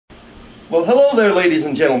Well, hello there, ladies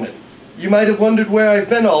and gentlemen. You might have wondered where I've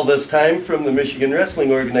been all this time from the Michigan Wrestling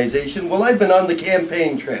Organization. Well, I've been on the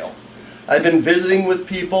campaign trail. I've been visiting with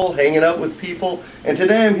people, hanging out with people, and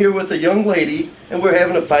today I'm here with a young lady, and we're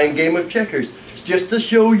having a fine game of checkers, just to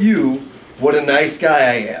show you what a nice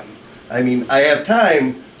guy I am. I mean, I have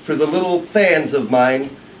time for the little fans of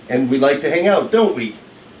mine, and we like to hang out, don't we?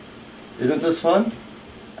 Isn't this fun?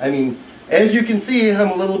 I mean, as you can see,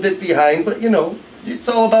 I'm a little bit behind, but you know, it's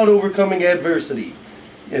all about overcoming adversity,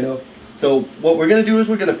 you know. So what we're going to do is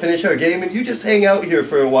we're going to finish our game, and you just hang out here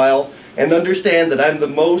for a while and understand that I'm the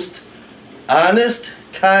most honest,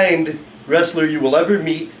 kind wrestler you will ever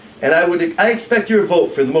meet, and I expect your vote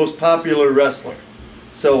for the most popular wrestler.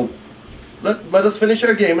 So let us finish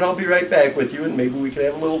our game, and I'll be right back with you, and maybe we can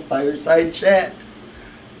have a little fireside chat.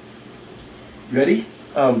 Ready?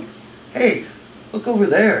 Hey, look over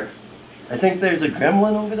there. I think there's a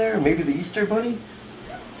gremlin over there, or maybe the Easter Bunny.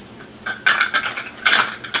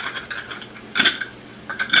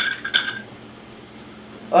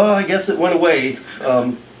 Oh, I guess it went away.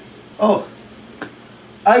 Oh,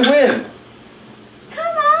 I win!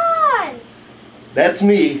 Come on! That's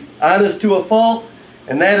me, honest to a fault,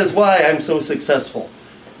 and that is why I'm so successful.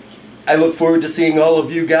 I look forward to seeing all of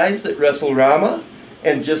you guys at Wrestlerama,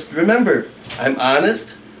 and just remember, I'm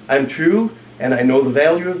honest, I'm true, and I know the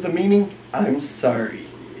value of the meaning, I'm sorry.